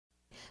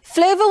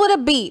Flavor with a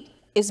Beat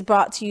is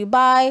brought to you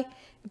by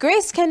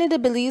Grace Kennedy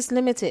Belize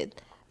Limited,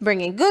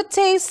 bringing good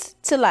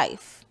taste to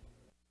life.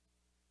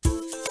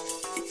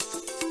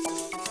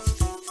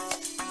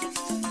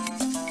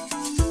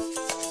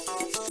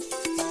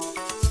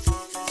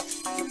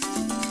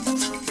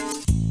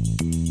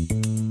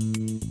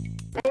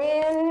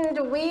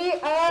 And we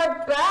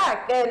are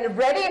back and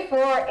ready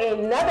for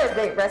another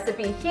great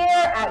recipe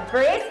here at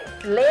Grace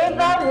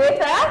Flava with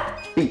a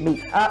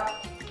Beat.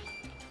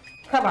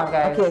 Come on,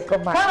 guys. Okay,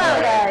 come on. Come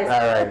on, guys.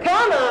 All right.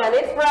 Come on,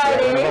 it's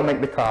Friday. I'm gonna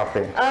make the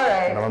coffee. All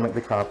right. I'm gonna make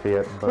the coffee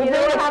yet. But... You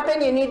know what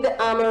happened? You need the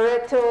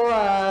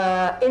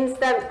amaretto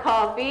instant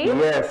coffee.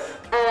 Yes.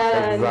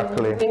 And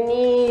exactly. you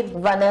need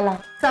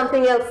vanilla.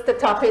 Something else to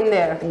top in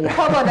there. Yeah.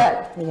 How about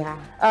that? Yeah.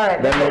 All right.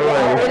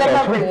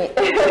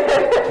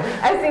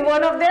 I see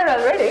one up there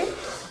already.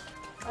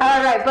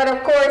 All right, but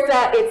of course,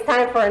 it's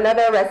time for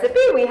another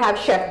recipe. We have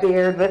Chef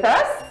Beard with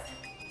us.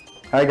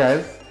 Hi,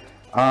 guys.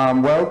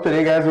 Well,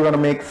 today, guys, we're gonna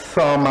make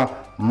some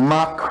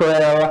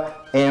mackerel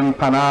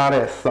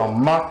empanadas.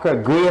 Some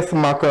mackerel, Grace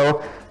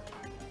mackerel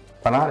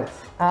empanadas.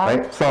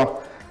 Right?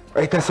 So,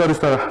 right there, so this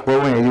is what we're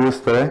gonna use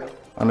today.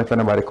 I don't know if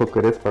anybody cook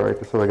with this, but right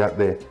there, so we got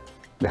the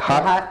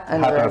hot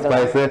and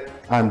spicy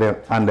and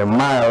the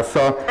mild.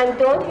 So, and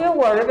don't you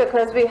worry,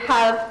 because we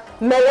have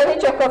Melonie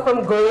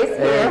from Grace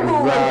here, who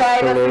will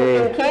guide us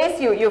in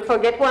case you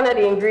forget one of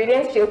the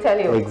ingredients. She'll tell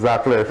you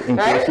exactly. In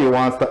case she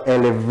wants to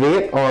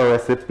elevate our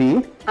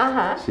recipe,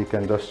 she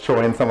can just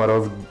throw in some of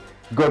those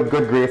good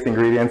Grace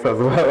ingredients as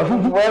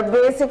well. Well,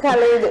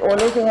 basically, the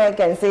only thing I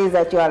can say is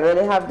that you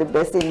already have the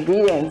best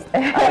ingredients.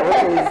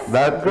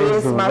 That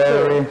is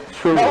very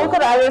true. Now, we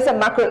could always say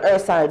mackerel or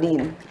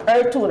sardine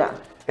or tuna.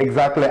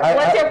 Exactly.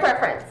 What's your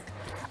preference?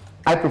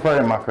 I prefer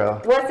the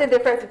mackerel. What's the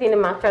difference between the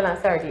mackerel and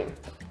sardine?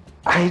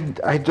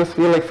 I just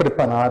feel like for the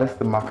panadas,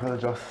 the mackerel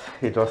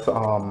it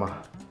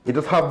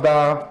just have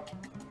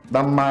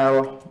the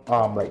mild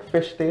like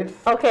fish taste.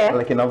 Okay.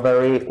 Like not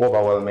very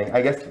overwhelming.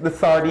 I guess the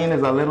sardine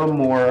is a little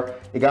more,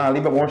 it got a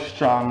little bit more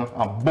strong,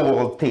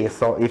 bold taste.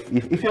 So if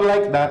you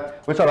like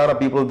that, which a lot of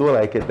people do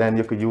like it, then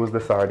you could use the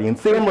sardine.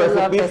 Same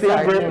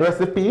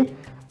recipe,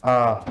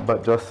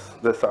 but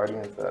just the sardine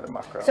instead of the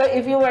mackerel. So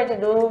if you were to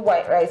do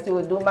white rice, you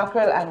would do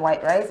mackerel and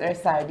white rice or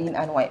sardine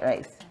and white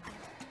rice?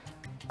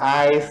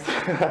 That's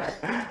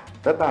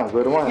a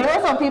good one. You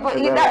know some people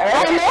eat that,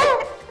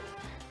 right?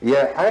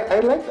 Yeah,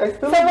 I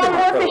still. So one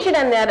more fishy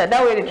than the other.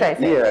 That way to try it.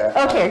 Yeah.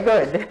 Okay,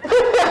 good.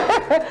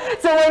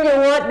 So when you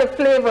want the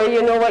flavor,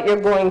 you know what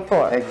you're going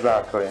for.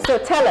 Exactly. So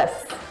tell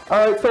us.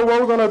 All right. So what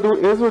we're gonna do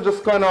is we're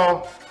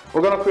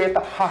gonna create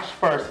a hash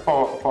first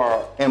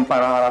for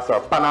empanadas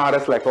or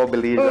panadas like our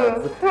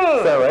Belizeans.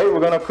 So right, we're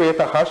gonna create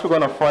a hash. We're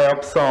gonna fry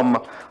up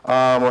some.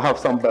 We'll have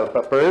some bell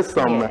peppers,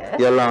 some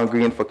yellow and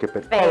green for keep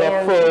it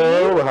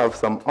colorful. We'll have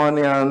some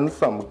onions,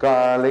 some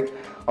garlic.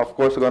 Of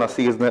course, we're gonna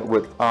season it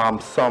with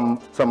some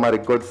of the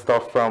good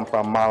stuff from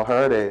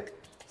Malher, the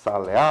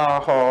sal de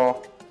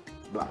ajo,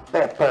 black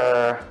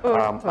pepper,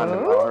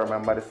 and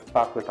remember this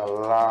packed with a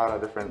lot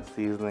of different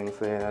seasonings.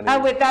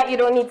 And with that, you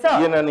don't need salt.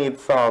 You don't need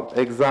salt,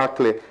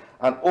 exactly.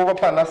 And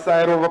over on the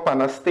side, over on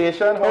the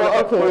station.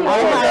 Okay. I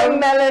have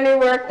Melonie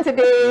work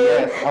today.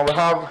 Yes, and we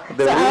have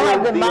the. So I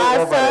have the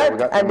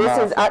mustard, and this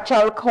is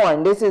actual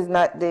corn. This is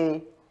not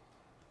the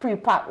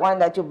pre-packed one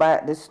that you buy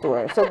at the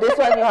store. So this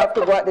one you have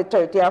to go at the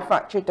tortilla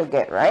factory to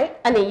get, right?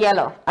 And the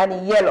yellow. And the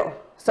yellow.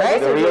 So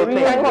right? this is the real thing.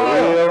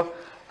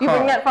 You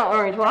bring that from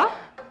Orange Walk?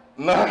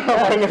 No,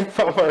 I'm bringing it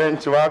from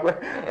Orange Walk.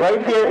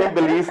 Right here in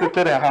Belize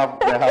City, they have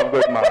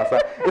good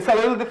masa. It's a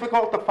little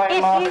difficult to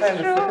find masa in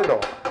the city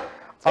though.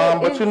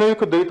 But you know you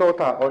could do it out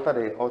of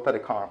the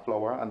corn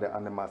flour and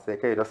the masa.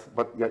 Okay,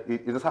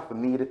 you just have to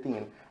knead it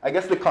in. I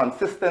guess the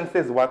consistency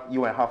is what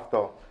you will have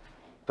to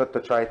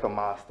try to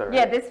master.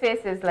 Yeah, this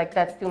face is like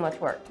that's too much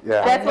work.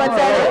 Yeah, that's what's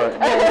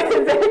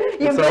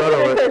You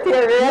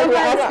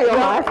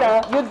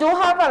do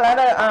have a lot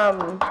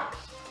of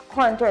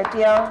corn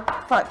tortilla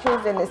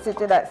factories in the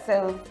city that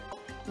sell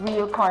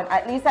real corn.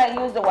 At least I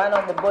use the one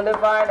on the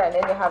boulevard, and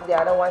then they have the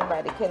other one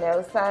by the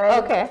canal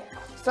side. Okay.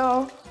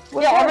 So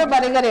yeah,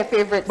 everybody got their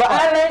favorite. But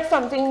I learned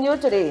something new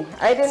today.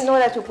 I didn't know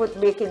that you put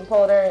baking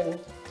powder in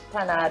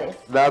panadas.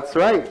 That's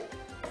right.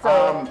 So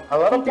a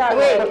lot of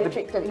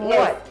people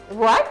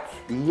What?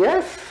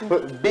 Yes,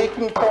 but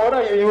baking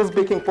powder, you use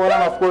baking powder,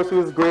 and of course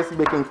you use Grace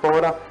baking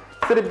powder.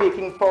 So the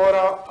baking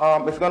powder,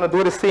 it's gonna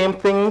do the same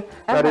thing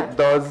that it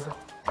does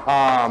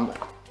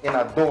in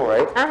a dough,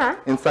 right?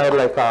 Inside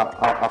like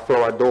a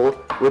flour dough,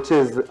 which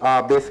is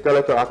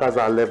basically to act as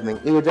a leavening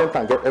agent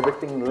and get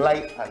everything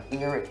light and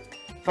airy.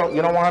 So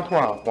you don't want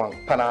one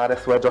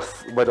panadas where just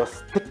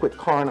stick with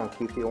corn and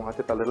keep. You want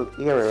it a little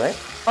airy, right?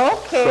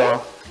 Okay.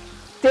 So,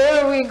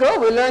 there we go.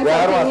 We learned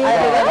something new.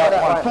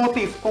 I 2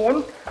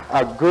 teaspoons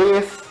of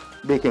Grace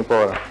baking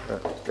powder.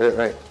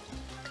 Right.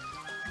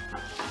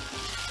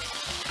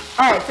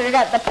 All right. So we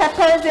got the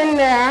peppers in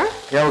there.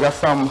 Yeah, we got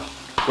some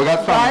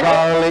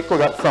garlic. We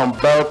got some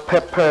bell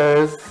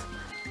peppers.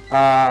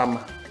 Now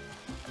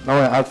we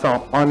add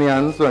some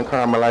onions. We're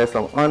gonna caramelize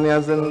some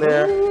onions in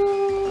there.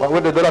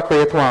 what we do is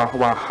create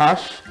one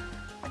hash,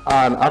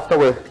 and after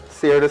we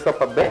sear this up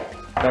a bit,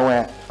 then we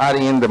add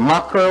in the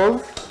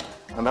mackerels,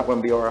 and that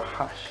will be our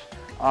hash.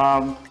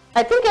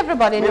 I think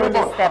everybody knows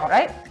this step,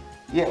 right?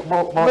 Yeah,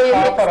 but Where you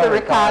mix the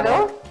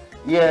ricotta?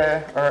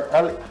 Yeah, or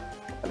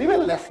a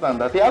little less than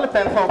that. It all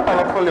depends how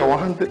colorful you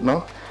want it,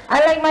 no?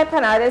 I like my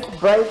panadas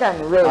bright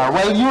and red.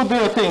 Well, you do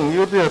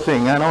your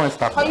thing. I know it's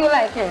stuff. How you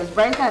like yours?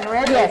 Bright and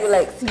red? Yes. Or you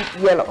like sweet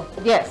yellow?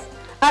 Yes.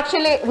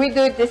 Actually, we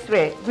do it this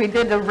way. We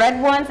do the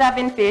red ones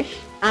having fish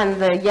and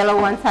the yellow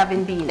ones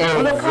having beans.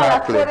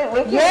 Exactly.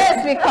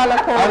 Yes, we color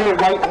code And it.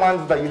 the white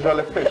ones that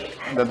usually fish,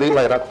 that they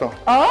like that too.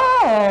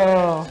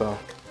 Oh. So,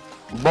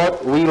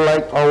 but we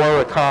like our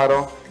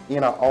ricotta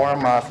in our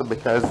masa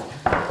because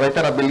like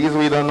in Belize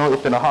we don't know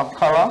if you don't have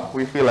color,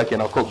 we feel like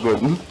cook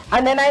good.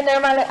 And then I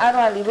normally add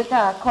a little bit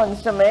of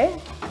consomme.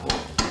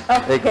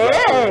 Okay,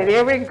 Exactly.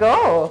 there we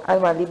go.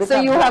 And a little bit So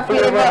of you have black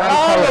flavor and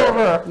all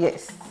color. over.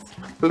 Yes.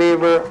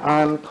 Flavor and And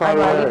a little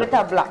color. bit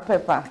of black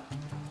pepper.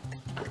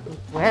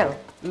 Well,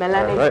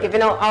 Melonie's Alright.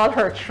 giving out all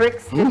her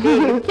tricks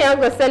today. You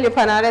can't go sell your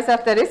panadas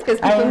after this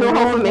because people know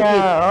how to make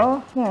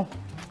it.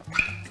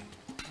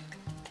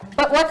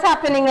 But what's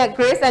happening at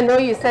Grace? I know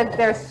you said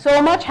there's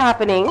so much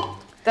happening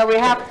that we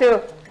have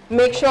to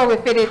make sure we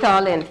fit it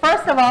all in.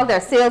 First of all,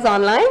 there's sales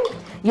online.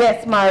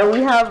 Yes, Mara,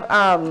 we have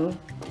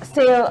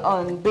sale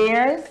on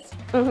beers,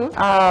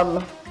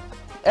 El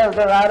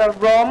Dorado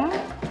rum.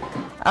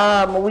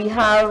 We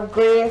have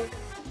Grace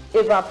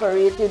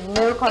evaporated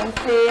milk on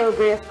sale,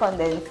 Grace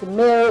condensed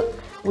milk.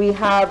 We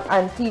have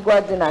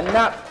Antigua dinner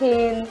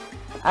napkin.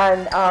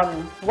 And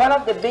one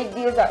of the big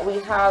deals that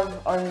we have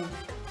on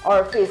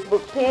our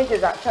Facebook page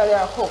is actually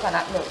our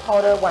coconut milk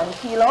powder 1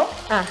 kilo,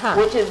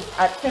 which is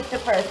at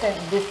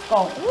 50%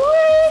 discount.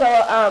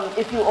 So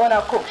if you own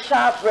a cook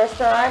shop,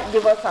 restaurant,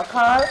 give us a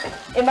call.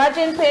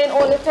 Imagine paying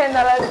only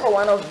 $10 for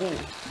one of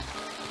these.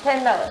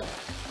 $10.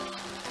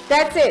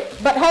 That's it.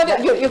 But how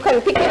do you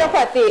can pick it up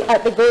at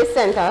the Grace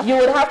Center? You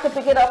would have to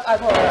pick it up at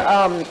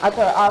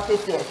our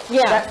office, yes.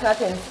 Yeah. That's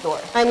not in store.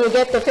 And you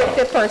get the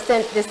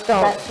 50%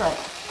 discount. That's right.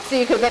 So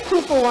you could get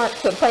 2 for one,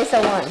 the price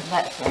of one.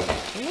 That's right.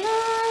 Nice.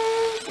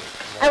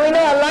 And we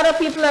know a lot of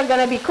people are going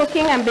to be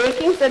cooking and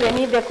baking, so they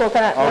need their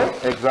coconut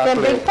milk. Exactly.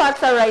 The big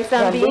pots of rice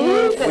and beans. We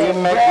use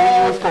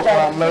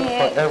coconut milk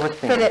for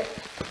everything.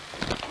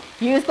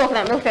 You use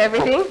coconut milk for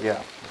everything? Yeah,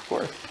 of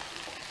course.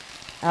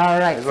 All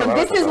right. So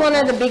this is one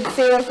of the big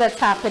sales that's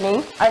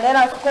happening. And then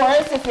of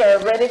course, if you're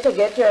ready to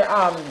get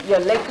your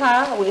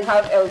liquor, we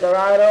have El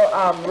Dorado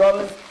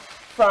rums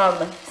from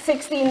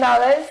 $16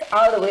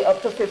 all the way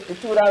up to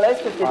 $52.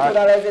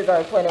 $52 is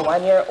our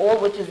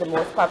 21-year-old, which is the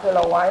most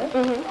popular one.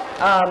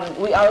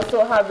 We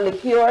also have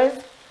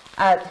liqueurs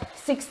at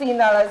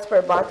 $16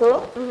 per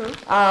bottle.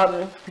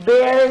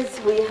 Beers,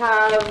 we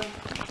have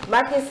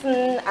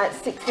Mackerel at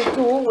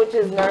 $62, which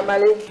is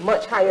normally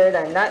much higher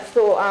than that.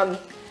 So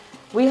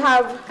we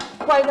have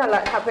quite a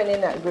lot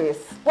happening at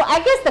Grace. Well, I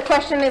guess the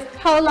question is,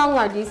 how long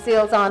are these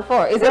sales on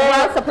for? Is it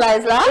while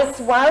supplies last? It's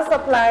while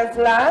supplies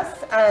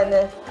last,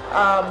 and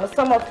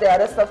some of the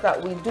other stuff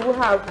that we do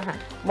have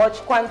much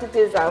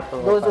quantities of,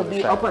 those will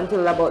be up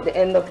until about the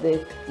end of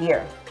the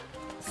year.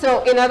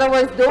 So in other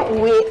words,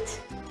 don't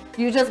wait.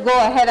 You just go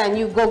ahead and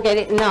you go get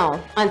it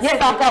now and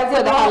stock up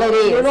for the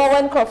holidays. You know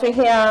when coffee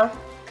here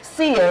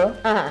seal,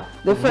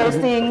 the first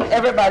thing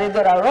everybody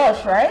got a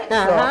rush, right?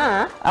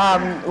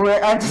 So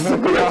we're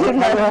anticipating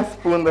that.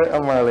 Spoon there,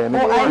 Marlene.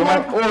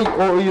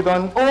 Oh, you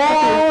done?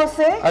 Oh,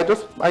 see? I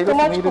just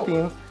need the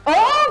team.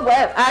 Oh,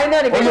 well, I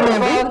know the get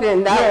involved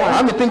in that one.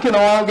 I'm thinking I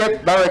want to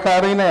get that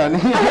record in there.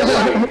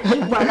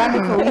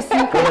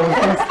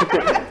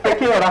 Take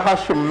care of the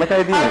hash, make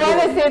I do. I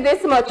want to say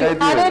this much. You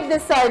added the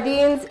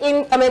sardines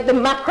in, the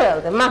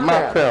mackerel. The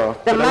mackerel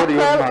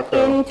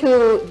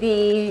into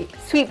the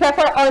sweet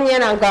pepper,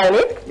 onion, and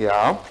garlic.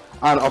 Yeah.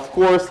 And of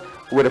course,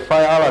 with the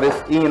fire all of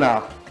this in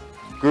a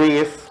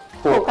Grace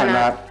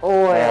coconut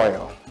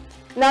oil.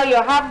 Now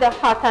you have the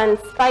hot and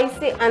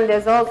spicy, and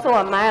there's also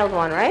a mild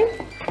one,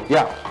 right?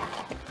 Yeah.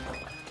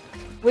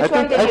 Which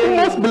one did you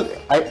use?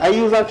 I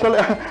use actually,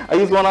 I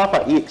use one half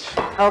of each.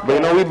 Okay. But you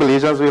know we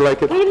Belizeans, we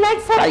like it We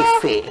like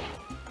spicy.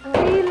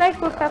 We like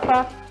good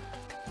pepper.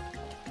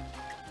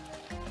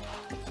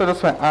 So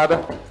this one add.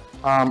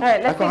 All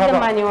right, let's give the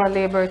manual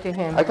labor to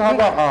him. I can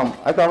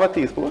have a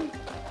teaspoon.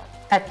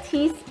 A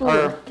teaspoon.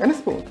 Or any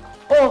spoon.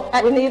 Oh,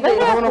 we need the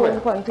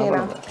spoon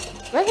container.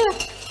 Right here.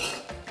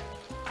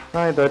 No,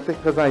 I don't think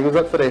because I use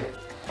it today.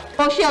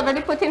 Oh, she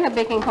already put in her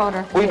baking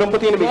powder. Oh, you don't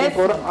put in the baking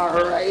powder?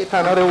 Alright,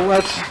 another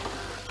watch.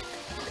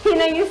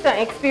 Tina used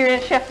to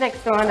experience chef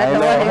next door, and that's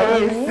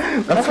what it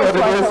is. That's what it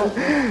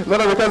is. No,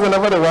 because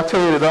whenever the watch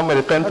already done by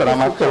the tent and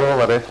I'm actually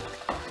over there.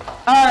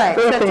 Alright,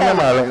 so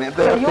tell me.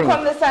 So you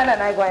come this side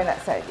and I go in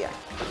that side, yeah.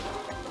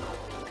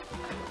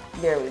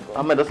 There we go.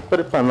 I'm going to just put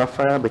it on the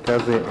fire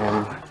because it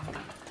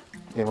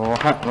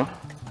won't hot, no?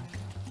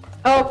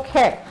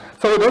 Okay.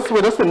 So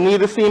we just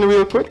need the scene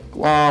real quick.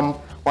 One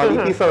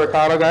piece of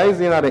ricotta, guys,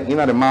 in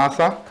the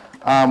masa.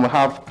 We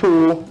have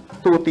two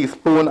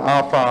teaspoons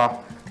of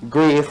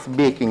Grace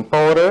baking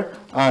powder,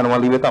 and we'll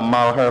leave it at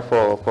mild here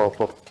for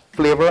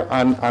flavor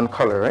and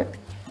color, right?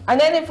 And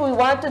then if we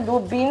want to do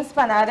beans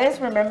panades,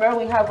 remember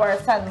we have our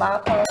San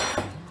Marcos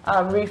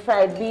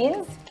refried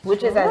beans,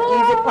 which is an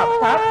easy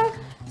pop-top.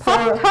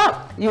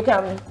 Pop-top. You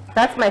can...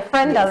 That's my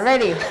friend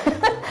already.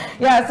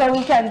 Yeah, so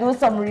we can do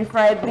some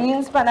refried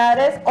beans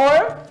panades,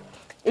 or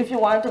if you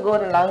want to go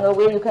the longer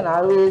way, you can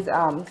always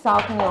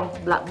soften your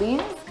black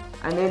beans,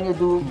 and then you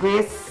do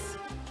Grace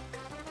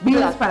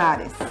beans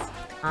panades.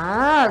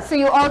 Ah, so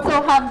you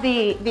also have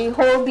the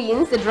whole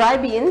beans, the dry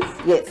beans.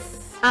 Yes.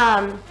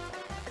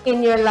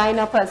 In your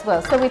lineup as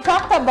well. So we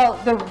talked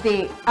about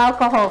the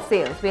alcohol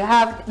sales. We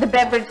have the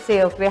beverage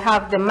sales. We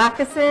have the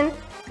Moccasin.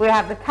 We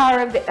have the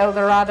Carib, the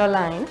Eldorado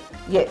line.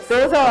 Yes.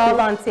 Those are all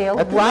on sale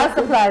while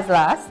supplies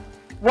last.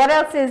 What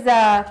else is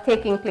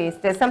taking place?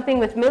 There's something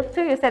with milk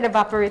too. You said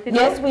evaporated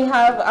milk? Yes, we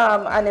have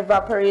an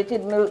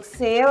evaporated milk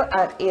sale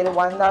at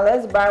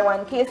 $81. Buy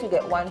one case, you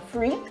get one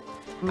free.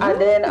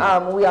 And then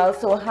we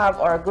also have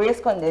our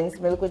Grace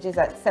condensed milk, which is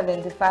at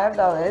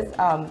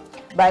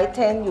 $75. Buy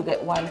 10, you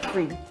get one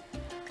free.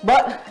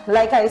 But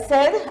like I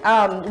said,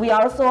 we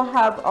also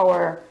have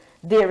our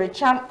Dairy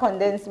Champ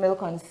condensed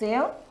milk on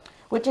sale,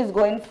 which is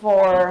going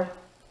for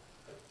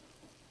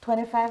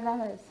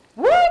 $25.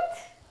 What?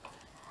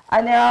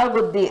 And they're all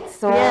good dates,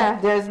 so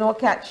there's no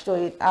catch to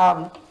it.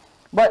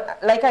 But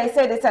like I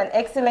said, it's an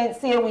excellent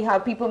sale. We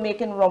have people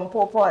making rum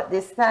popo at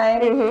this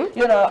time,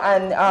 you know,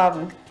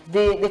 and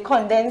the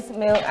condensed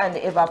milk and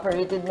the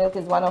evaporated milk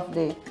is one of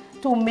the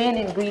two main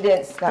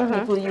ingredients that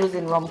people use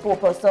in rum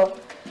popo. So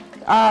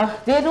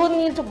they don't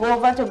need to go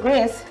over to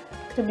Grace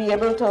to be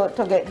able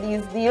to get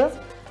these deals.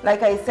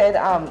 Like I said,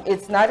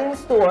 it's not in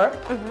store.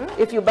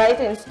 If you buy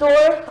it in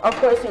store, of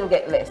course you'll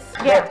get less.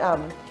 Yeah.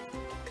 But,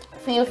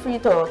 feel free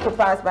to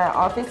pass by our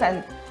office,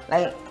 and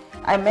like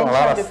I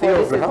mentioned before,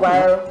 this is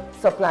while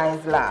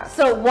supplies last.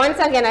 So once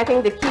again, I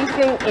think the key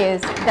thing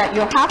is that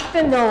you have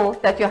to know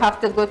that you have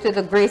to go to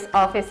the Grace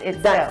office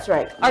itself. That's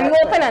right. Are you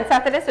open on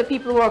Saturdays so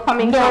people who are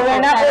coming? No, we're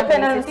not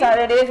open on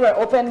Saturdays. We're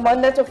open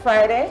Monday to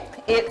Friday,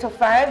 8 to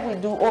 5. We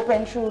do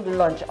open through the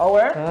lunch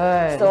hour.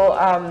 Good. So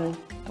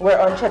we're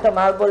on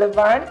Chetamal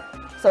Boulevard.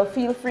 So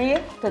feel free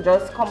to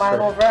just come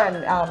on over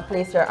and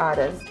place your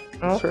orders.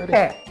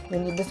 Okay. We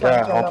need this one.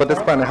 I'll put this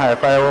pan high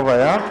fire over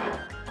here.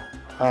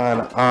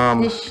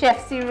 And the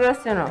chef serious,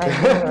 you know.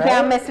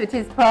 Can't mess with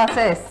his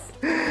process.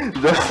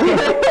 Just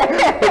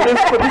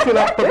put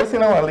this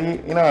in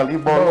our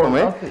leaf bowl for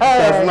me.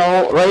 Because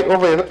now right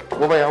over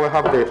here we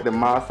have the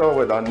masa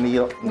with our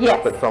nail.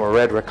 Yes. Put some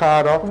red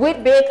ricotta.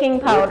 With baking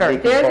powder.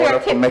 There's your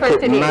tip make for it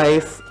today.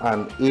 nice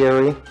and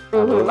airy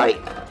and light.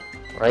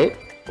 Right?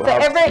 So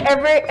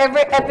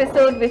every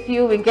episode with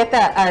you, we get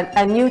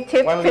a new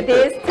tip.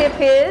 Today's tip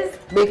is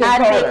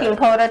add baking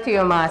powder to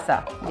your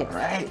masa.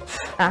 Yes.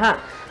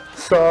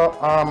 So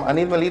I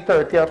need my little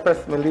 30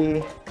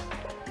 approximately.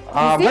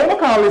 What do you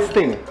call this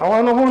thing? I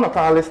want to know who to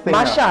call this thing.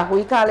 Masha.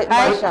 We call it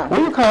masha. What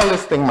do you call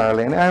this thing,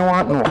 Marlene? I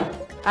want to know.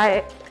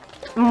 I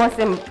must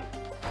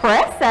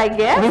impress, I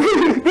guess.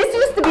 This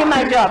used to be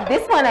my job.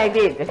 This one I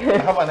did. I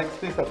have an next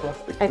piece of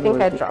plastic. I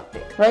think I dropped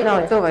it. Right now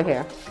it's over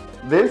here.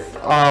 This,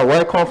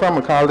 where I come from,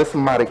 we call this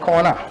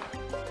maricona.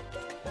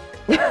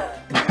 Would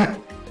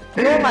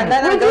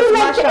you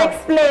like to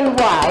explain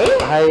why?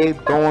 I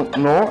don't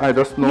know. I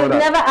just know that.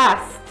 You've never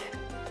asked.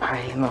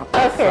 I know.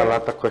 That's a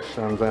lot of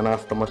questions and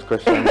ask too much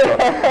questions. So,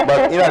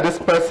 but you know, this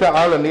person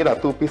all need a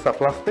 2 piece of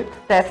plastic.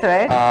 That's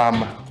right.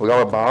 We got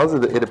our balls.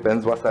 It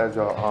depends what size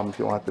you if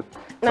you want it.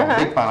 Some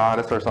big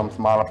panades or some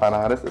smaller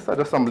panades. This is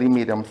just some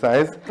medium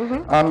size.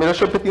 You just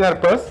should put it in the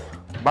press.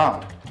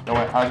 Bam. Then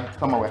we add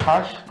some of our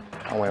hash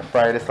and we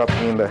fry this up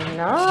in there.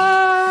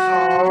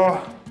 Nice.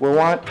 So we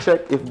want to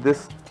check if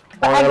this.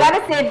 But I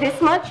gotta say this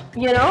much,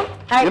 you know.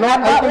 I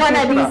bought one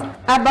of these.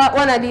 I bought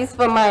one of these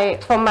for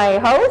my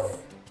house.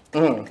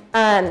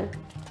 And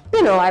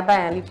you know, I buy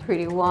a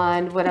pretty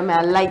one, but I'm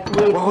a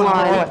lightweight one.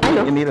 I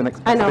know. You need an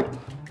extra. I know.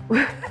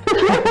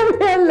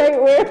 I'm a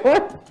lightweight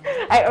one.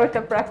 I out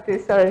of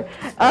practice. Sorry.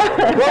 And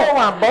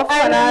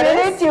the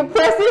minute you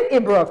press it,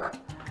 it broke.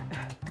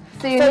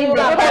 So you need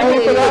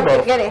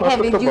to get it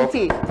heavy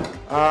duty.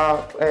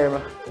 Well,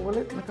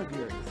 let's make a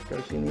gear. This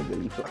guy, she needs the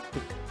leaf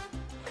plastic.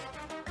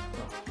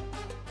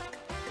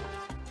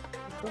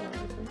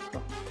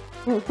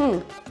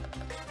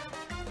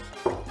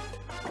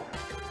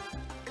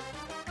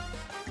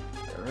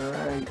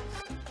 Right.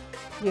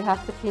 You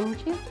have to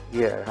pinch it?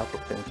 Yeah, I have to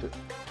pinch it.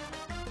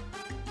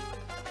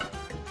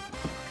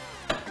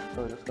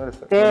 So just gotta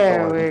set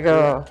there we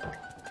go.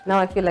 Now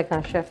I feel like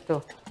I'm chef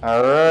too.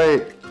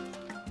 Alright.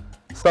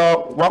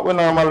 So what we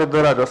normally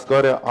do, I just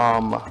go there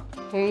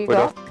here you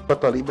go.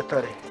 Put a little bit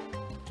of it.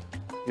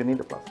 You need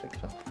the plastic,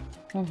 sir.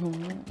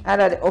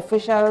 And the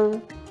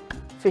official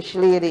fish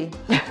lady.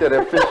 To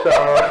the official.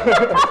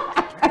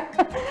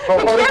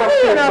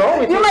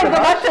 You might go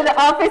back to the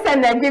office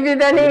and then give you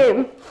the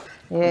name.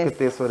 Yes. You can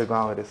taste where they're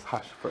going with this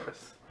hash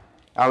first.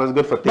 Always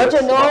good for taste.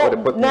 But you know,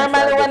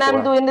 normally when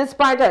I'm doing this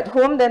part at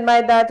home, then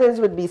my daughters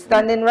would be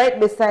standing right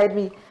beside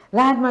me.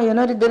 Lad, man, you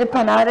know they do the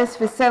panadas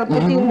for sell,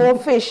 putting more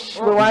fish.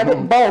 We want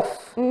it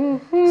both.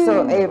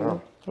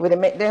 So, we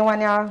make them one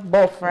year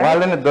both, right?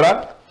 While in the do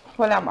that,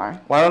 Hold on,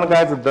 Mar. while the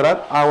guys do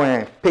that, I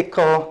will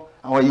pickle,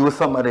 I will use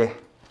some of the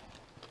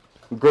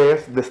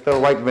Grace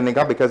distilled white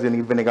vinegar because you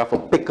need vinegar for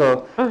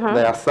pickle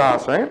their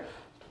sauce, right?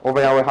 Over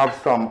here we have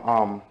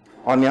some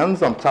onions,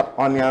 some chopped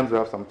onions, we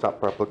have some chopped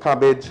purple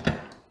cabbage,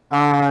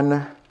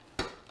 and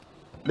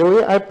the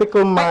way I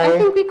pickle my... I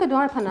think we could do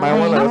our panada. My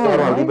one, I just add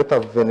a little bit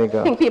of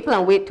vinegar. I think people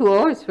can wait 2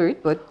 hours for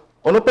it, but...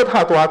 Want to put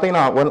hot water in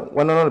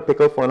when you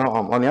pickle for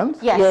onions?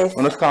 Yes.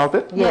 Want to scald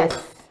it? Yes.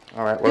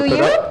 All right. Do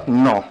you?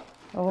 No.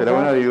 So then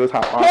we're going to use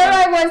hot water. Here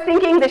I was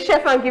thinking the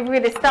chef will give you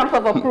the stamp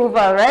of approval,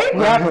 right?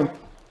 Yep.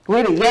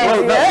 Really?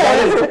 Well,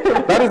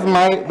 Yes.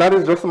 that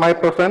is just my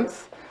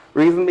preference.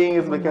 Reason being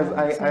is because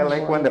I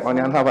like when the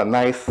onion have a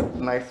nice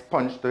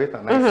punch to it,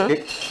 a nice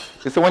kick.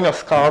 You see when you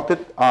scald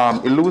it,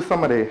 it lose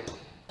some of the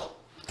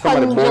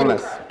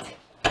boldness.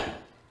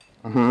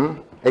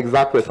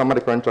 Exactly, some of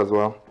the crunch as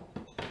well.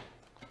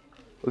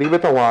 Leave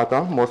it to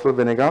water, mostly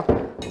vinegar,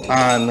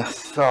 and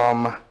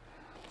some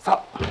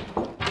salt.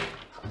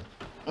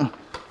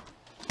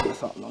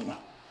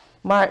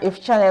 Mar,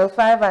 if Channel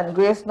 5 and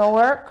Grace no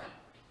work,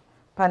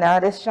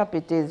 Panada's shop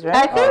it is, right?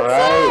 I think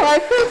so. I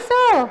think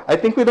so. I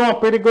think we're doing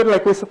pretty good.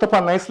 Like we set up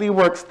a nicely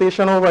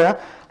workstation over here.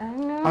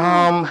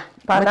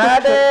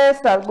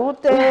 Panades,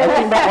 salbute. I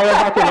think that all is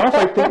hot enough.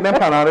 I think them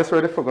panades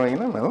ready for going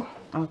in now.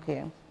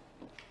 Okay.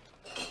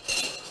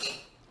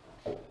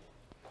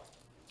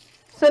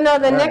 So now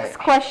the next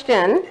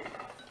question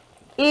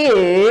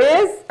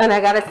is, and I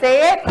gotta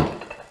say it,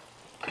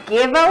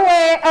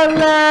 giveaway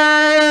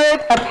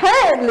alert.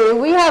 Apparently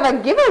we have a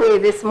giveaway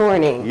this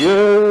morning.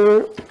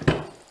 Yeah.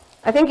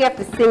 I think you have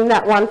to sing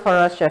that one for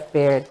us, Chef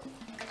Beard.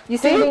 You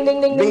see? Ding,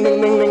 ding, ding, Ding,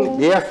 ding, ding,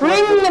 ding. Yes.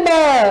 Ring the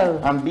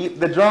bell. And beat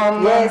the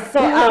drum. Yes,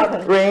 so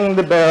Ring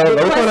the bell. the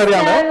Which one are they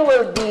on, question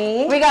will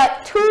be... We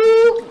got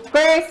 2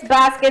 Grace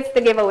baskets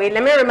to give away.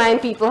 Let me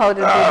remind people how to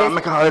do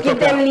this. Give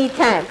them lead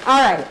time.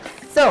 All right.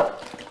 So,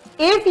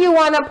 if you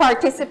want to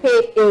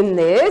participate in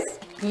this,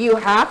 you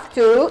have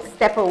to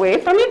step away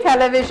from your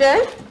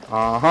television.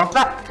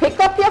 But pick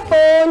up your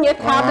phone, your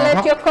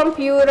tablet, your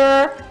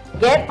computer,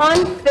 get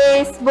on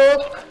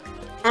Facebook,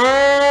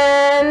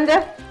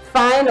 and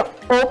find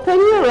Open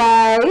Your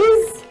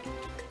Eyes,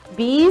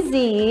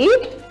 BZ,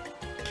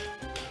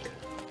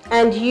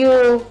 and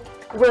you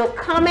will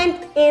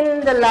comment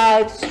in the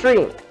live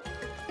stream.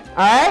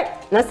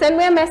 Alright, now send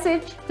me a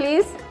message,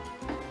 please.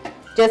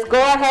 Just go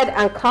ahead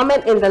and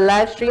comment in the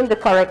live stream the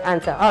correct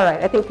answer.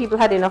 Alright, I think people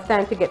had enough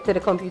time to get to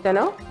the computer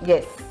now.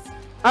 Yes.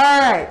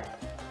 Alright,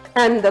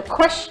 and the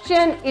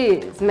question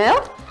is,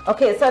 Mel?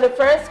 Okay, so the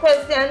first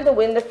question to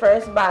win the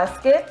first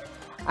basket,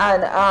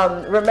 and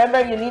remember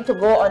you need to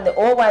go on the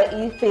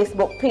OYE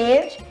Facebook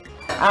page,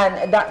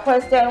 and that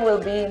question will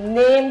be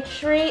name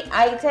 3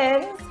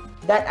 items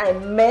that I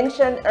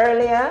mentioned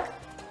earlier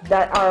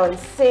that are on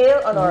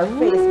sale on our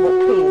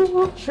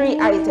Facebook page. 3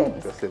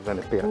 items. Just if you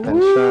pay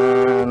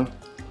attention.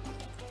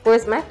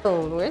 Where's my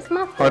phone? Where's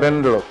my phone? How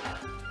then look?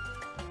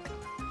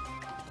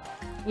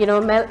 You know,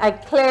 Mel, I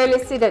clearly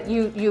see that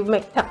you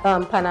make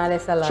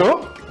panades a lot.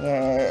 Sure?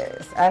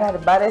 Yes, I had the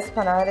baddest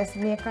panades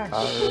maker.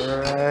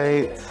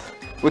 Alright.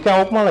 We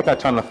can open like a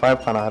Channel 5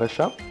 panada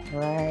shop.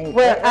 Right.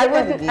 Well, I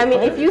wouldn't, I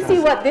mean, if you see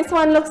what this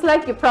one looks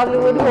like, you probably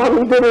wouldn't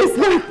want to do this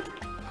one.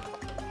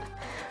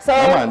 So,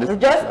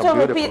 just to beautiful.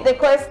 repeat the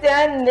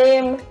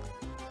question,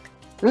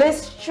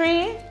 list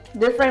 3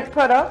 different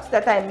products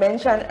that I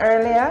mentioned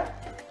earlier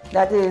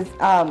that is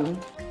on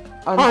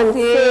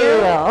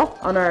sale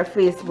on our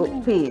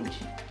Facebook page.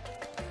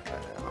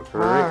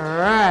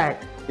 Alright.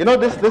 You know,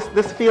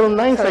 this feels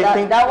nice. So I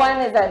think that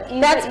one is an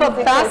easy, That's for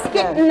easy basket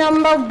question.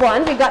 number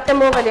 1. We got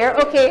them over there.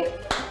 Okay.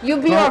 You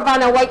be our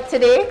Vanna White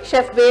today,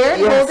 Chef Beard.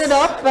 Yes. Hold it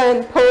up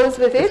and pose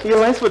with it. feel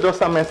nice for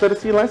just a mess. So it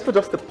feel nice for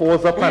just to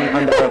pose up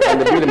and be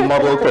the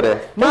model today.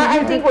 Ma,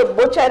 I think we'll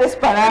butcher this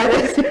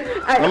panades.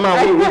 No,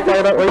 we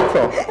try that right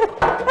so.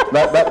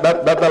 That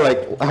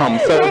like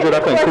surgery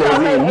that can close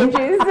in.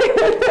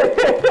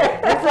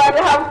 That's why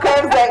we have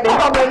curves like the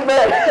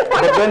hummingbird.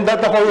 But then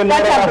that's how you know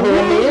that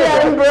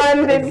Asian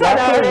branded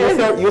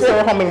exactly. You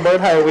saw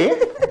Hummingbird Highway.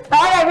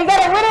 Alright, we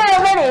got a winner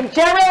already.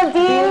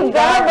 Geraldine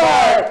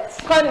Garbett.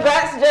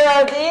 Congrats,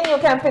 Geraldine. You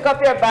can pick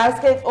up your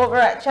basket over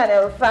at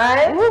Channel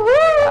 5.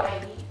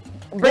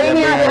 Bring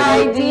your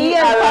ID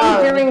and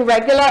come during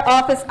regular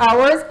office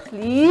hours,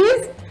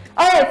 please.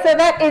 Alright, so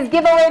that is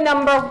giveaway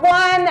number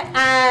 1.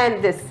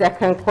 And the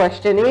second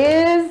question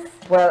is...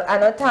 Well, I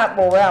know talk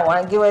about where I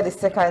want to give away the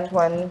second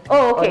one.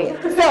 Oh, okay.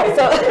 So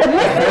listen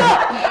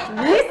up.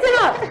 Listen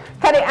up.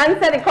 Because the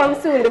answer that comes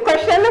soon. The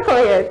question look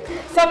here.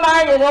 So,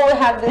 Mar, you know we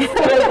have this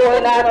sale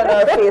going on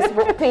our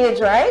Facebook page,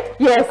 right?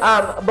 Yes.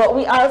 But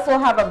we also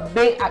have a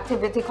big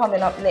activity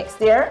coming up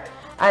next year.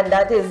 And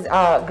that is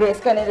Grace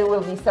Kennedy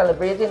will be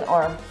celebrating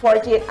our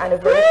 40th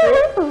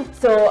anniversary.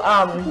 So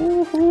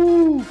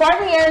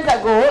 40 years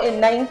ago in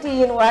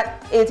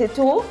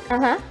 1982,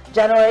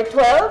 January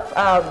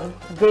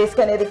 12th, Grace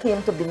Kennedy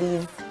came to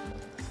Belize.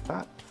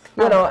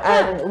 You know,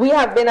 and we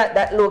have been at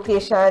that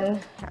location,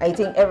 I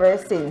think, ever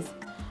since.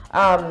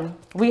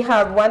 We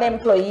have one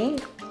employee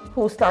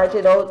who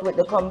started out with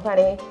the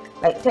company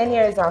like 10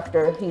 years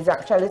after. He's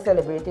actually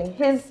celebrating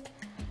his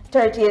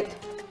 30th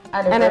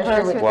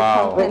anniversary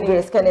with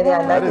Grace Kennedy,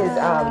 and that is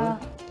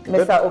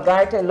Mr.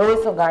 Ugarte,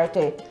 Lois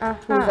Ugarte,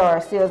 who's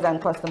our sales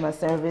and customer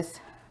service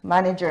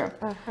manager.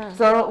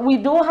 So we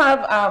do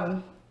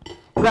have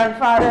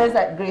grandfathers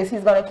at Grace.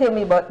 He's gonna kill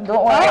me, but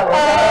don't worry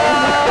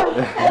about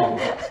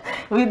it.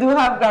 We do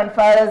have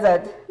grandfathers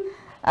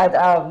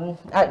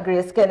at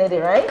Grace Kennedy,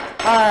 right?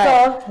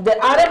 So the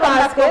other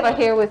basket over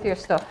here with your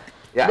stuff.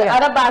 The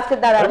other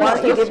basket that I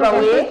want to give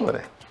away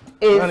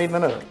is,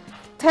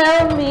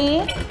 tell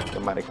me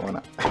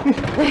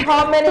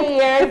how many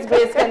years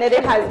Grace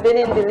Kennedy has been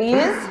in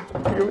Belize,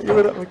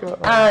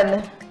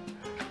 and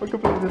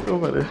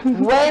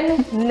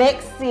when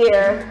next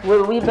year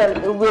will we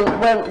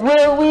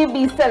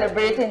be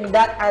celebrating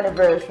that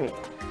anniversary?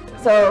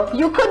 So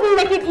you couldn't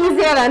make it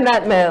easier than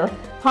that, Mel.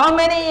 How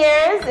many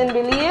years in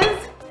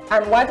Belize,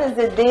 and what is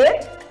the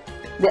date,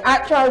 the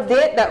actual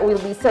date that we'll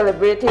be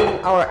celebrating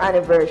our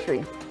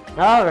anniversary?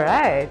 All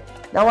right.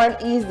 That one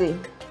easy.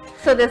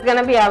 So there's going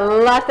to be a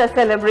lot of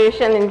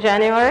celebration in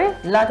January?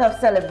 Lot of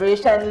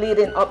celebration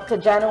leading up to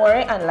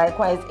January, and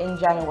likewise in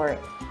January.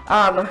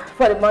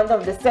 For the month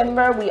of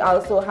December, we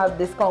also have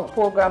discount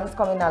programs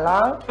coming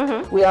along.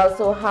 We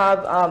also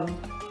have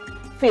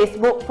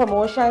Facebook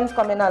promotions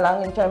coming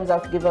along in terms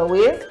of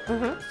giveaways.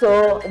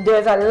 So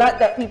there's a lot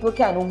that people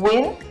can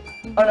win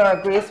on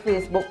our Grace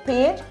Facebook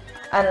page,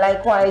 and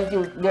likewise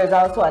there's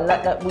also a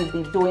lot that we'll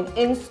be doing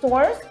in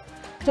stores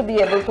to be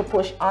able to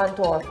push on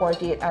to our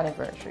 40th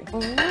anniversary.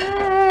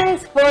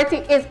 Nice. 40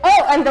 is,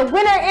 and the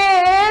winner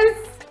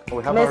is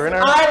we have Miss a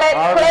winner.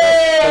 Arlette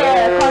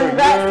Claire.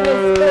 Congrats,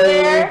 Miss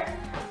Claire.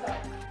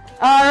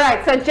 All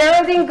right, so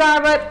Geraldine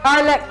Garbutt,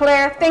 Arlette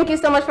Claire, thank you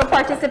so much for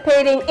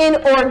participating in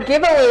our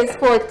giveaways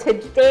for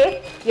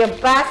today. Your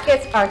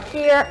baskets are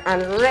here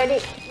and ready.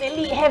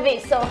 Really heavy,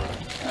 so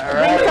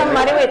bring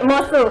somebody with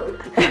muscle.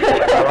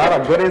 A lot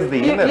of goodies.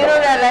 You don't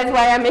realize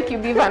why I make you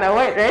beef and I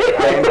white, right?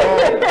 I know.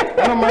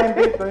 I don't mind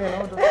it, you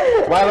know.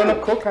 Just while in a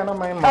cook, I don't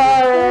mind.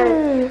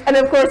 And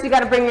of course, you got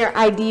to bring your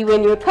ID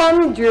when you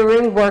come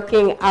during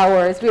working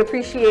hours. We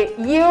appreciate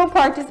you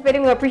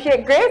participating. We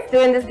appreciate Grace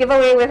doing this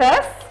giveaway with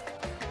us.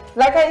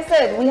 Like I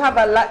said, we have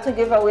a lot to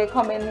give away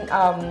coming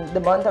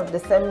the month of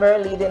December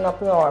leading up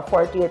to our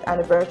 40th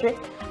anniversary.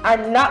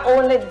 And not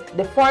only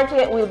the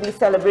 40th we'll be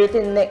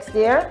celebrating next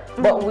year,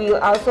 but we'll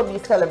also be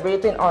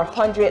celebrating our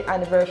 100th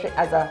anniversary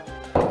as a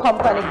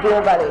company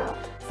globally.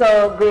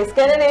 So Grace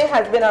Kennedy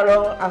has been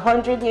around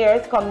 100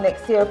 years come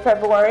next year,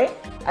 February.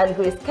 And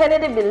Grace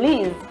Kennedy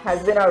Belize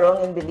has been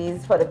around in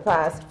Belize for the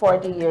past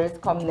 40 years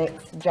come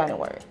next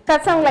January.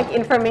 That sounds like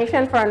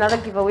information for another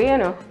giveaway, you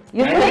know.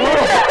 You think?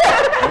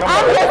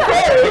 I'm just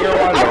saying.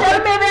 I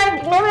thought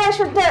maybe I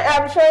should tell,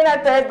 I'm showing a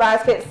third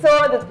basket. So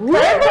the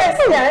third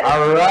question.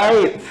 All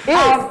right.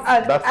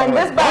 And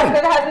this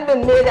basket hasn't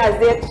been made as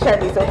yet,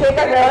 Shirley. So take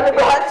a round of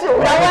watch.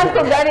 That one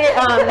could get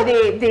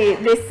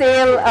the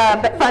sale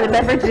for the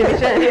beverage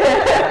division.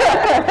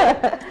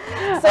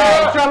 So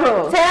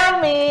tell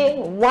me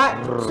what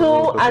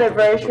 2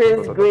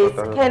 anniversaries Grace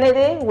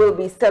Kennedy will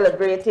be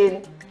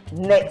celebrating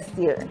next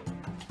year.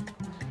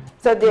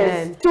 So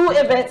there's 2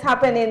 events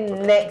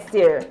happening next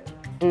year.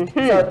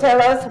 So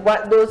tell us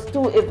what those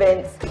 2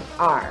 events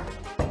are.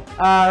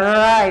 All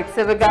right,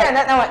 so we got... Yeah,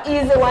 that's now an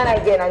easy one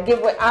again. I give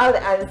you all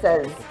the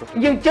answers.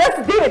 You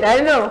just did, I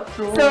know.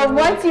 So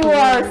once you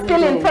are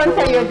still in front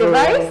of your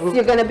device,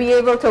 you're going to be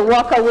able to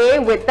walk away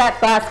with that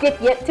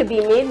basket yet to be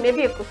made.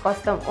 Maybe you could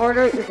custom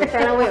order it if you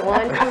kind of wait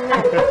one.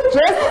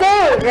 Just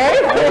say it,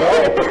 right?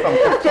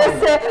 Just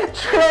say,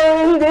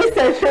 throwing this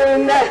and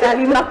throwing that,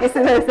 and you knock it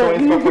in there.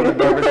 And you know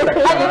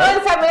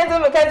it's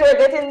amazing because we're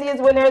getting these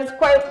winners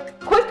quite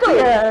quickly.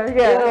 Yeah. You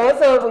know,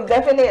 so we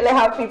definitely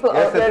have people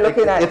out there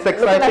looking at it's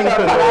exciting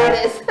to know.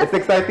 It's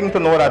exciting to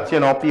know that, you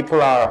know,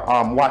 people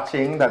are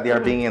watching, that they are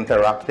being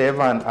interactive,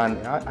 and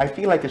I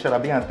feel like it should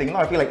have been a thing. No,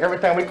 I feel like every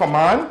time we come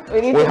on,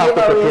 we have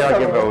to prepare a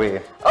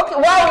giveaway. Okay,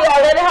 wow, we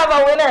already have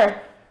a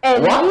winner.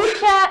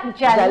 Elisha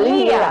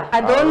Jalila.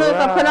 I don't know if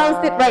I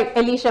pronounced it right.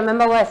 Elisha,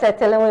 remember what I said?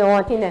 Tell him we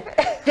want in it.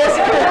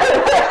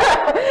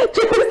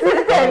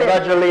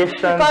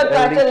 Congratulations,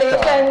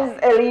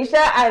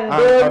 Elisha. And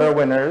other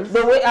winners.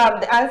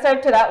 The answer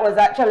to that was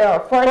actually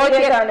our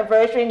 40th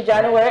anniversary in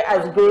January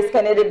as Grace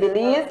Kennedy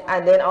Belize,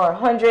 and then our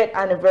 100th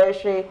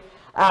anniversary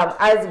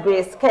as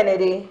Grace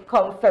Kennedy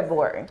come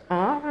February.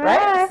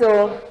 Right?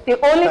 So the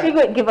only thing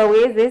with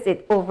giveaways is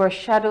it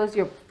overshadows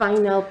your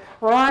final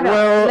product.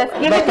 Well, let's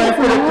give it this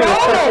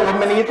moment.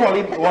 We need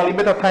only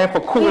bit of time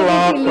for cool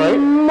off, right?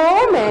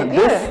 Moment.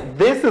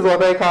 This is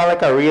what I call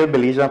like a real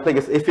Belizean thing.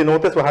 If you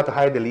notice, we had to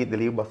hide the lead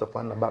bus up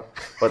on the back.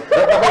 But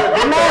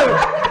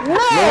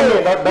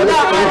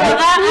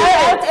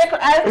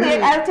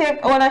I'll take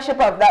ownership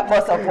of that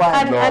bus up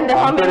one. And the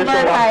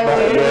Hummingbird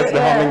Highway. Yes,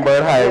 the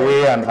Hummingbird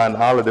Highway and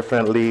all the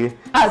differently.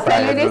 I'll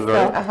tell you this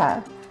though.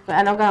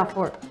 I'm not gonna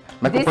afford.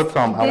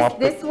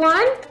 This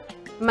one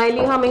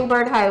Miley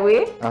Hummingbird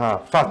Highway.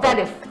 That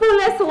is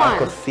fullest one. I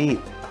could see it.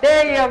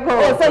 There you go.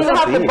 Oh, so you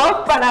have the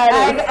buff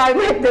panadas. I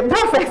make the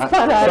buffet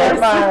panadas.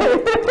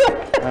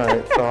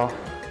 Alright, so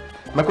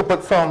I could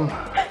put some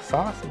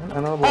sauce.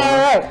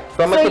 Alright.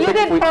 So you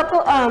did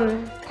purple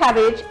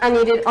cabbage and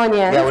you did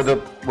onions. Yeah, with the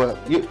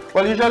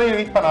usually you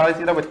eat panadas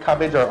either with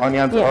cabbage or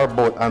onions or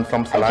both, and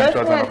some cilantro. I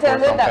just want to tell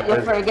you that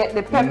you forget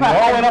the pepper. No,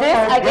 and this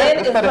again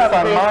is from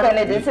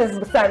Grace. This is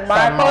San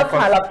Marcos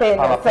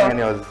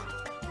jalapenos.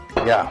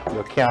 Yeah,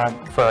 you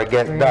can't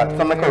forget that.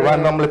 Some like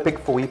randomly pick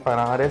for we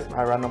panadas.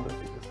 I randomly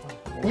pick this one.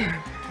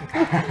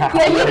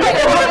 Yeah, you get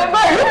the one.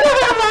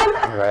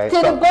 Right. To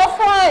the buff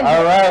one.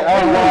 Alright,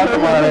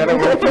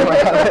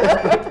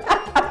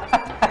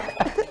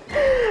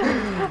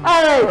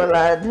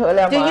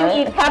 Alright. Do you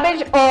eat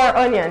cabbage or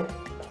onion?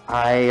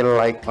 I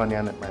like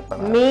onion in my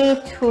panadas.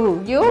 Me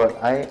too. You?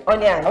 But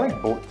onion. I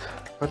like both.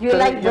 But you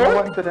like both? You know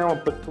what? Today I'll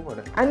put two of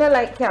them. I don't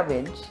like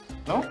cabbage.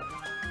 No?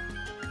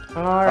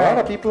 Alright. A lot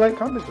of people like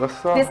cabbage.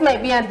 This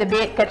might be a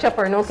debate, ketchup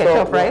or no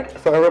ketchup, right?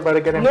 So everybody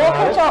getting no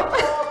panadas? Ketchup.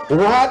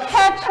 What?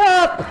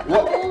 Ketchup.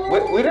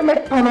 What? We didn't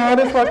make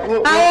panadas.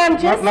 I am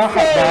just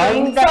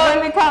saying that when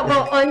we talk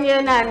about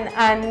onion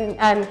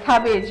and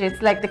cabbage, it's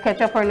like the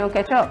ketchup or no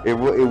ketchup. It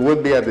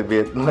would be a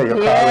debate. Like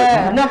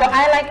yeah. No, but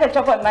I like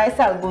ketchup on my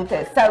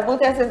salbutes.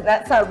 Salbutes is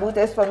not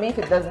salbutes for me if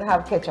it doesn't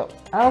have ketchup.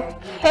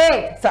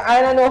 Okay. So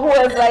I don't know who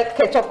else like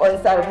ketchup on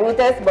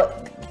salbutes,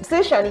 but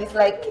Shani's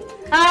like.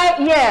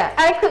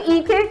 I could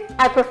eat it.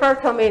 I prefer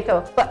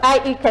tomato, but I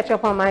eat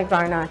ketchup on my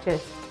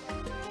garnaches.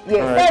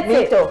 Yes, that's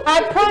it. Too.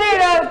 I put it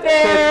out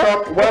there.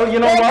 Ketchup. Well, you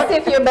know vex what?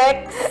 If you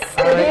vex,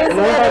 it is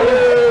what it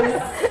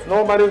is.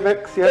 Nobody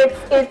vex yet.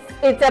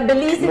 It's a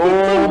Belize thing.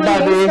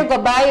 You used to go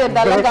buy your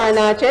dollar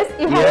garnaches.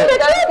 You have to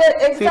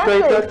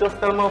exactly. Just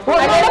tell me.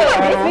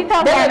 We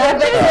talk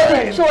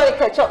garnaches. Show the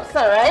ketchup,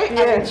 sir, right?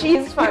 Yeah. And the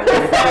cheese from the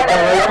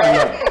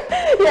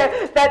yeah,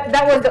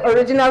 that was the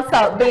original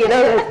salt bay.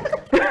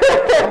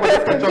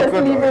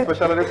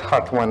 Especially this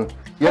hot one.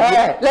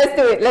 Yeah. Let's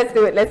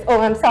do it. Oh,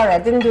 I'm sorry. I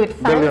didn't do it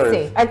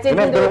fancy. I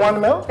didn't do it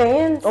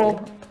fancy. Oh.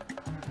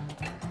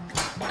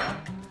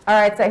 All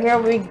right, so here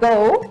we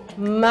go.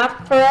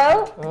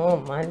 Mackerel. Oh,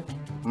 man.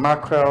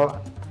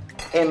 Mackerel.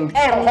 I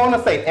want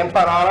to say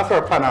empanadas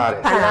or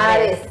panadas?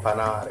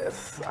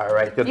 Panadas. All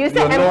right. You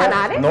said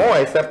empanadas? No,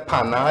 I said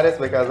panadas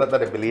because that's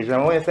the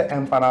Belizean. When you say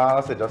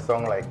empanadas, it just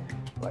sounds like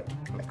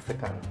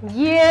Mexican.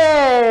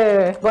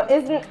 Yeah. But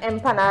isn't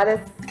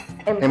empanadas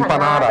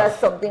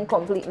something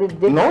completely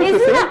different? No,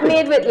 isn't that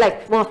made with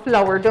like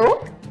flour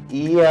dough?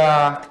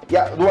 Yeah.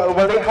 Well,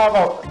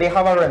 they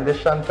have a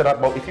rendition to that.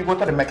 But if you go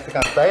to the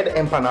Mexican side,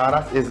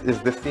 empanadas is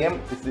the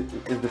same.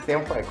 Is the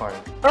same fry corn.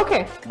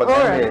 Okay.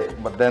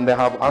 But then they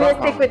have other. Let's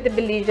stick with the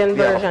Belizean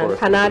version. Course,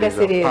 panadas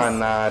it is.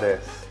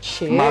 Panadas.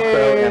 Cheers.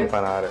 Mackerel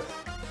empanadas.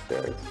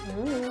 Cheers.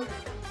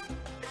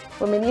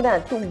 Well, we need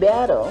that too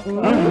bad.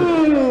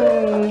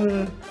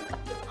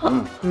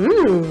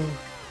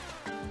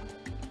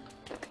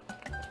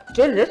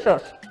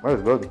 Delicious. That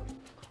is good.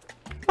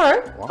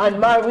 Alright. Wow.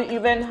 And we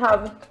even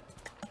have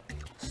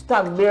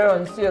stag beer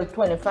on sale,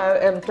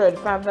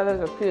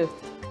 $35 a piece.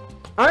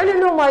 I don't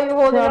know why you're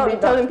holding out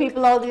and telling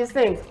people all these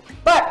things.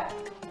 But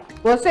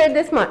we'll say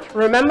this much.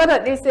 Remember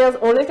that these sales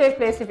only take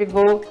place if you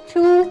go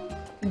to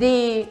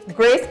the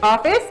Grace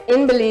office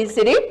in Belize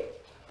City.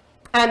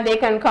 And they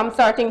can come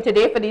starting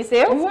today for these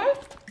sales.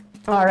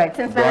 All right,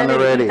 since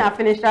Melonie have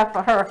finished up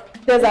for her,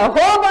 there's a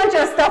whole bunch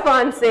of stuff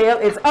on sale.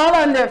 It's all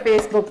on their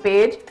Facebook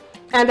page.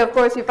 And of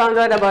course, you found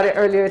out about it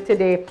earlier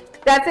today.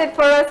 That's it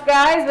for us,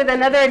 guys, with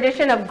another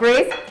edition of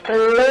Grace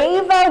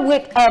Flava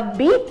with a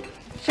Beat.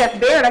 Chef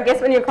Baird, I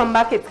guess when you come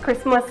back, it's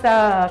Christmas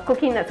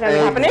cooking that's going to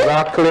be happening.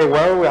 Exactly.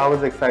 Well, we're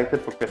always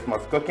excited for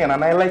Christmas cooking.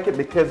 And I like it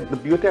because the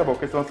beauty about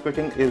Christmas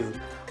cooking is,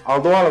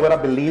 although I'm a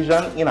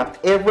Belizean, in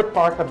every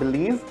part of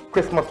Belize,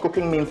 Christmas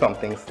cooking means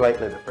something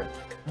slightly different.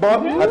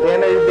 But at the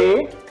end of the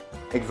day,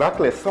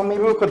 exactly. So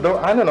maybe we could do,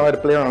 I don't know, how to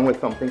play around with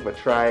something, but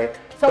try.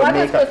 So what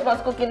is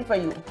Christmas cooking for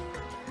you?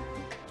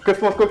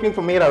 Christmas cooking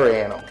for me is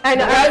Reno. I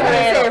know.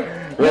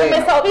 You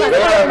miss out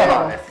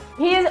on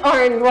he is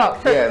orange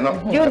rock. So yeah, no,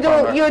 you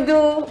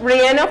do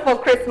Rihanna for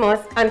Christmas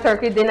and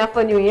turkey dinner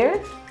for New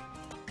Year's?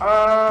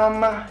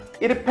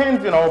 It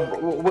depends, you know.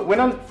 We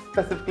don't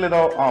specifically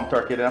do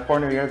turkey dinner for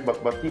New Year's,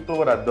 but people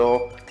would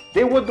do.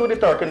 They would do the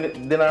turkey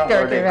dinner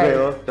or they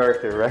grill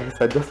dirty rice.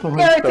 I just want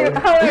to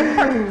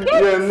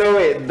you know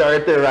it,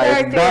 dirty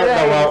rice.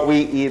 That's what we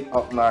eat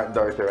up north,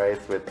 dirty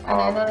rice with. And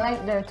I don't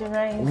like dirty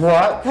rice.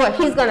 What? Well,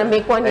 he's gonna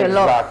make one you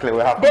love. Exactly. We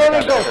have to there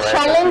we go.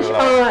 Challenge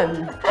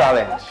on.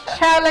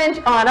 Challenge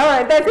on. All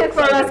right, that's it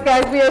for us,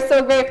 guys. We are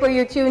so grateful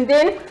you tuned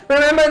in.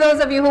 Remember,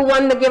 those of you who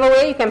won the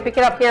giveaway, you can pick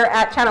it up here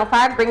at Channel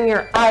 5. Bring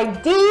your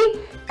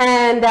ID,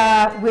 and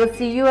we'll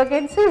see you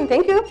again soon.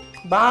 Thank you.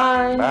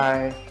 Bye.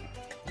 Bye.